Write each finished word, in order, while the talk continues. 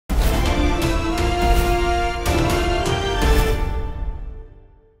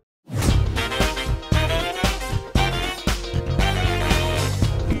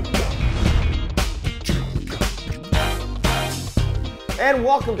And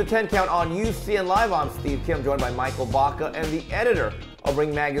welcome to 10 Count on UCN Live. I'm Steve Kim, joined by Michael Baca and the editor of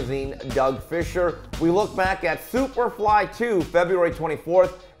Ring Magazine, Doug Fischer. We look back at SuperFly 2, February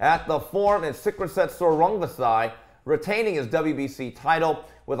 24th at the Forum, and Srisaket Sor Rungvisai retaining his WBC title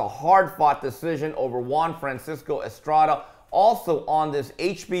with a hard-fought decision over Juan Francisco Estrada. Also on this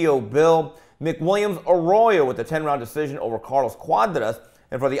HBO bill, McWilliams Arroyo with a 10-round decision over Carlos Cuadras.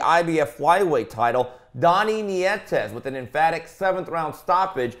 And for the IBF flyweight title, Donnie Nietes with an emphatic 7th-round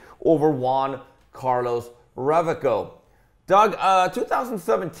stoppage over Juan Carlos Reveco. Doug,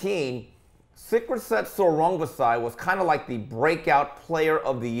 2017, Srisaket Sor Rungvisai was kind of like the breakout player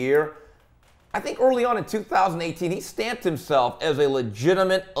of the year. I think early on in 2018, he stamped himself as a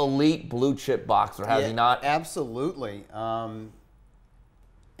legitimate elite blue-chip boxer, has he not? Absolutely. In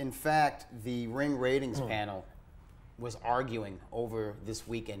fact, the Ring Ratings panel was arguing over this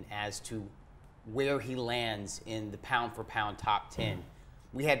weekend as to where he lands in the pound-for-pound top 10.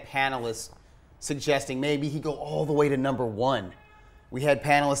 We had panelists suggesting maybe he go all the way to number 1. We had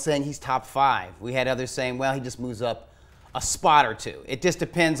panelists saying he's top 5. We had others saying, well, he just moves up a spot or two. It just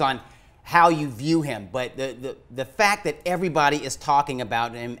depends on how you view him. But the fact that everybody is talking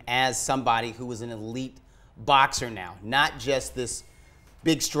about him as somebody who is an elite boxer now, not just this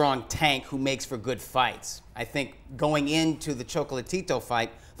big, strong tank who makes for good fights. I think going into the Chocolatito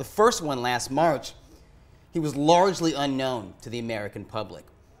fight, the first one last March, he was largely unknown to the American public,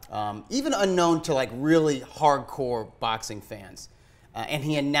 even unknown to like really hardcore boxing fans. And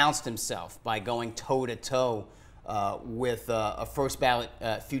he announced himself by going toe-to-toe with a first ballot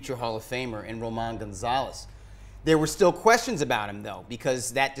future Hall of Famer in Roman Gonzalez. There were still questions about him though,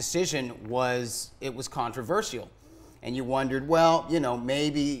 because that decision was controversial. And you wondered, well, you know,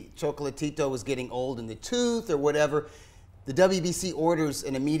 maybe Chocolatito was getting old in the tooth or whatever. The WBC orders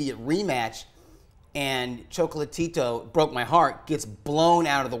an immediate rematch, and Chocolatito, broke my heart, gets blown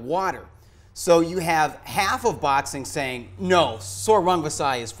out of the water. So you have half of boxing saying, no, Sor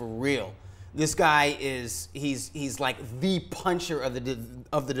Rungvisai is for real. This guy is, he's like the puncher of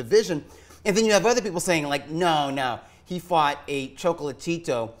the division. And then you have other people saying like, no, he fought a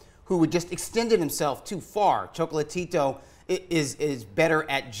Chocolatito who had just extended himself too far. Chocolatito is better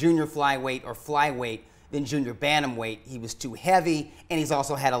at junior flyweight or flyweight than junior bantamweight. He was too heavy, and he's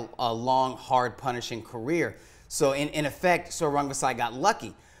also had a long, hard, punishing career. So in effect, Sor Rungvisai got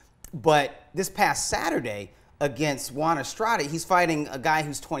lucky. But this past Saturday against Juan Estrada, he's fighting a guy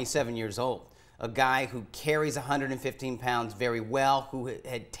who's 27 years old, a guy who carries 115 pounds very well, who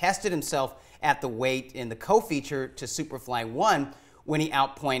had tested himself at the weight in the co-feature to SuperFly 1, when he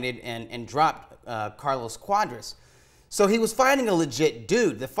outpointed and dropped Carlos Cuadras. So he was fighting a legit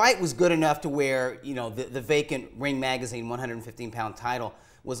dude. The fight was good enough to where, you know, the vacant Ring Magazine 115-pound title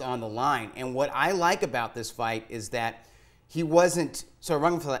was on the line. And what I like about this fight is that he wasn't, Sor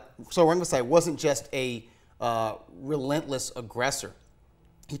Rungvisai wasn't just a relentless aggressor.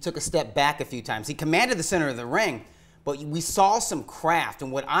 He took a step back a few times. He commanded the center of the ring, but we saw some craft.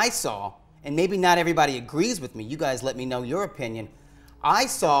 And what I saw, and maybe not everybody agrees with me, you guys let me know your opinion, I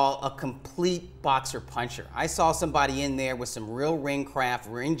saw a complete boxer puncher. I saw somebody in there with some real ring craft,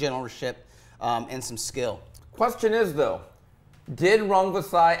 ring generalship, and some skill. Question is, though, did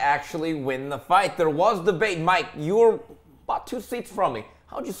Rungvisai actually win the fight? There was debate. Mike, you were about 2 seats from me.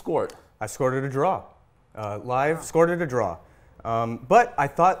 How'd you score it? I scored it a draw. Scored it a draw. But I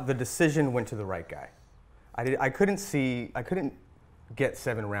thought the decision went to the right guy. I couldn't get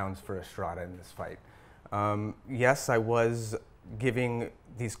 7 rounds for Estrada in this fight. Yes, I was giving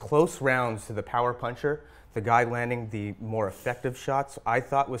these close rounds to the power puncher, the guy landing the more effective shots, I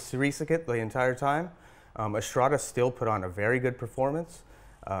thought was Srisaket the entire time. Estrada still put on a very good performance.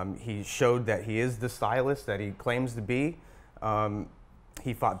 He showed that he is the stylist that he claims to be.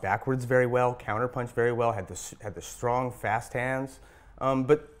 He fought backwards very well, counterpunched very well, had the strong, fast hands.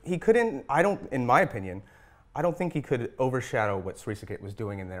 But he couldn't, in my opinion, I don't think he could overshadow what Srisaket was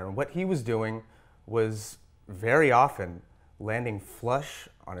doing in there. And what he was doing was very often landing flush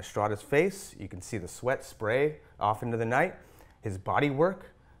on Estrada's face. You can see the sweat spray off into the night. His body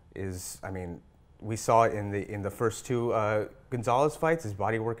work is, I mean, we saw it in the first 2 Gonzalez fights. His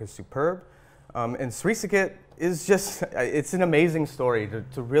body work is superb. And Srisaket is just, it's an amazing story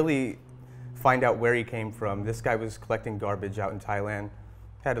to really find out where he came from. This guy was collecting garbage out in Thailand,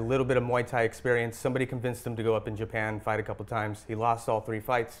 had a little bit of Muay Thai experience. Somebody convinced him to go up in Japan, fight a couple times. He lost all 3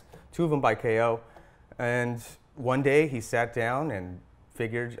 fights, 2 of them by KO. And one day he sat down and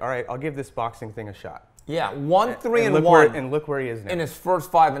figured, all right, I'll give this boxing thing a shot. Yeah, 1-3-1. And look where he is now. In his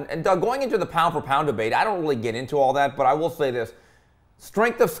first 5. And Doug, going into the pound-for-pound debate, I don't really get into all that, but I will say this.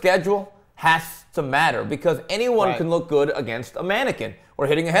 Strength of schedule, has to matter because anyone can look good against a mannequin or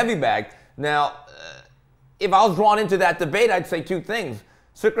hitting a heavy bag. Now, if I was drawn into that debate, I'd say two things.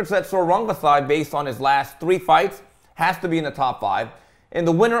 Srisaket Sor Rungvisai, based on his last 3 fights, has to be in the top 5. And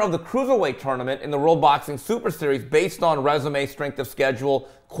the winner of the Cruiserweight tournament in the World Boxing Super Series, based on resume, strength of schedule,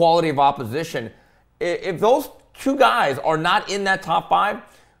 quality of opposition, if those two guys are not in that top 5,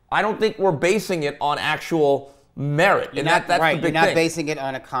 I don't think we're basing it on actual merit. You're not, right. You're not basing it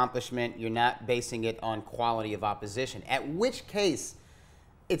on accomplishment. You're not basing it on quality of opposition. At which case,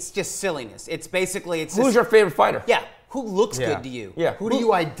 it's just silliness. It's basically who's your favorite fighter? Yeah. Who looks good to you? Yeah. Who do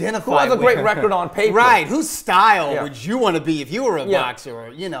you identify with? Who has a great with? record on paper? Right. Whose style would you want to be if you were a boxer? Or,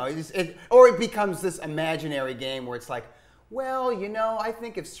 you know, or it becomes this imaginary game where it's like, well, you know, I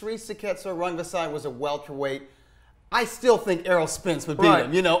think if Srisaket Sor Rungvisai was a welterweight, I still think Errol Spence would beat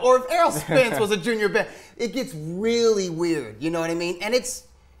him, you know. Or if Errol Spence was a junior belt, it gets really weird, you know what I mean? And it's,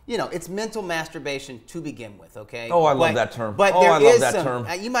 you know, it's mental masturbation to begin with, okay? Oh, I love that term. But I love that term.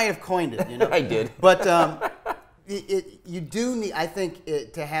 You might have coined it, you know. I did. But you do need, I think,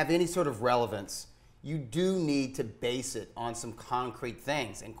 to have any sort of relevance, you do need to base it on some concrete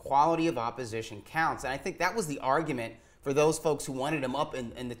things. And quality of opposition counts. And I think that was the argument for those folks who wanted him up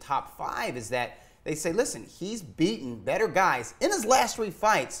in the top 5 is that they say, listen, he's beaten better guys in his last 3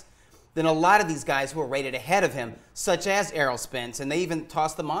 fights than a lot of these guys who are rated ahead of him, such as Errol Spence. And they even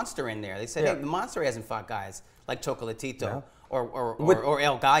tossed the Monster in there. They said, hey, the Monster hasn't fought guys like Chocolatito or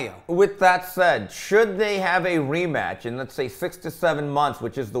El Gallo. With that said, should they have a rematch in, let's say, 6 to 7 months,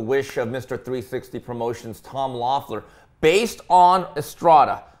 which is the wish of Mr. 360 Promotions, Tom Loeffler, based on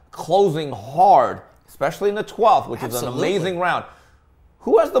Estrada closing hard, especially in the 12th, which is an amazing round,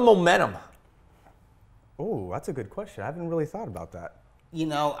 who has the momentum? Oh, that's a good question. I haven't really thought about that. You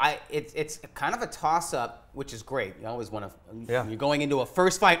know, it's kind of a toss-up, which is great. You always want to, when you're going into a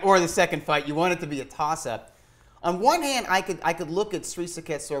first fight or the second fight, you want it to be a toss-up. On one hand, I could look at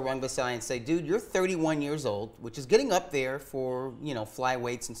Srisaket Sor Rungvisai and say, dude, you're 31 years old, which is getting up there for, you know,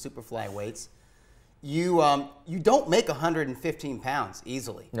 flyweights and super flyweights. You don't make 115 pounds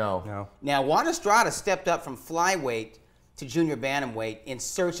easily. No. Now, Juan Estrada stepped up from flyweight to junior bantamweight in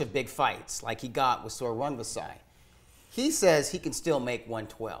search of big fights, like he got with Sor Rungvisai. He says he can still make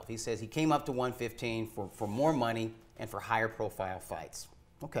 112. He says he came up to 115 for more money and for higher profile fights.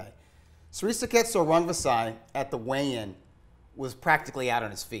 Okay. Srisaket Sor Rungvisai at the weigh-in was practically out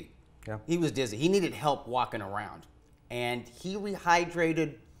on his feet. Yeah. He was dizzy. He needed help walking around. And he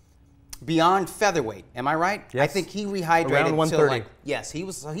rehydrated beyond featherweight. Am I right? Yes. I think he rehydrated around 130. Yes, he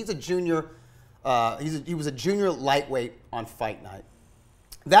was a junior he was a junior lightweight on fight night.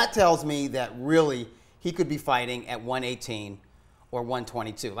 That tells me that really he could be fighting at 118 or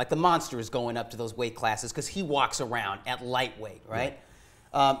 122. Like the Monster is going up to those weight classes because he walks around at lightweight, right?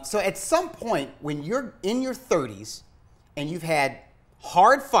 Yeah. So at some point when you're in your 30s and you've had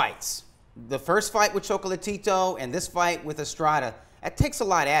hard fights, the first fight with Chocolatito and this fight with Estrada, that takes a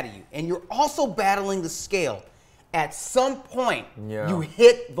lot out of you. And you're also battling the scale. At some point, you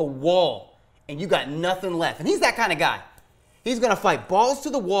hit the wall and you got nothing left. And he's that kind of guy. He's going to fight balls to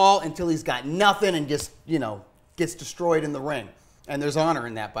the wall until he's got nothing and just, you know, gets destroyed in the ring. And there's honor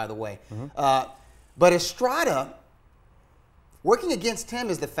in that, by the way. But Estrada, working against him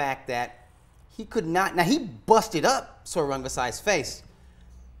is the fact that he could not, now he busted up Sor Rungvisai's face.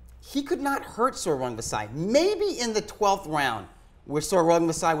 He could not hurt Sor Rungvisai. Maybe in the 12th round, where Sor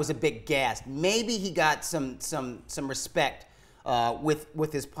Rungvisai was a bit gassed, maybe he got some respect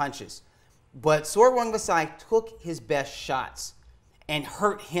with his punches. But Sor Rungvisai took his best shots and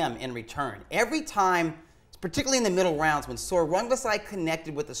hurt him in return. Every time, particularly in the middle rounds, when Sor Rungvisai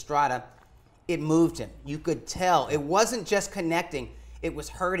connected with Estrada, it moved him. You could tell. It wasn't just connecting, it was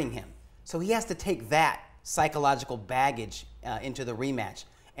hurting him. So he has to take that psychological baggage into the rematch.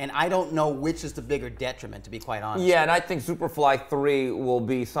 And I don't know which is the bigger detriment, to be quite honest. Yeah, and I think Superfly 3 will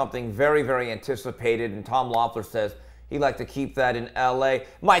be something very, very anticipated. And Tom Loeffler says he'd like to keep that in L.A.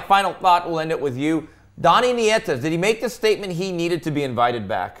 Mike, final thought, we'll end it with you. Donnie Nietes, did he make the statement he needed to be invited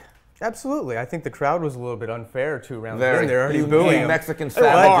back? Absolutely. I think the crowd was a little bit unfair 2 rounds in. They're already booing him. Mexican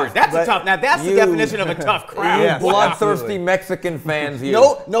savages. That's a tough. Now that's the definition of a tough crowd. You bloodthirsty Mexican fans. You.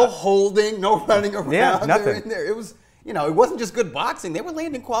 No holding, no running around. Yeah, nothing. In there. It was, you know, it wasn't just good boxing. They were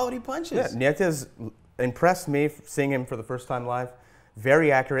landing quality punches. Yeah, Nietes impressed me seeing him for the first time live.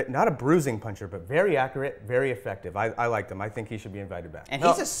 Very accurate, not a bruising puncher, but very accurate, very effective. I liked him. I think he should be invited back. And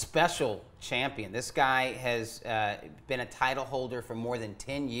he's a special champion. This guy has been a title holder for more than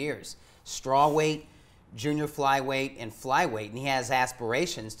 10 years. Strawweight, junior flyweight, and flyweight. And he has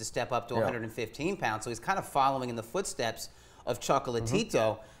aspirations to step up to 115 pounds. So he's kind of following in the footsteps of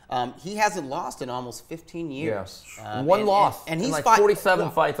Chocolatito. He hasn't lost in almost 15 years. Yeah. One loss and he's in like fought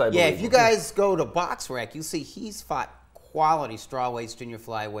 47 fights, I believe. Yeah, if you guys go to BoxRec, you'll see he's fought quality strawweights, junior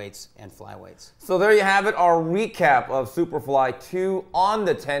flyweights, and flyweights. So there you have it, our recap of SuperFly 2 on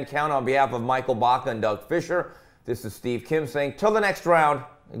the 10 count. On behalf of Michael Baca and Doug Fischer, this is Steve Kim saying, till the next round,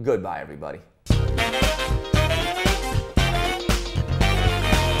 goodbye, everybody.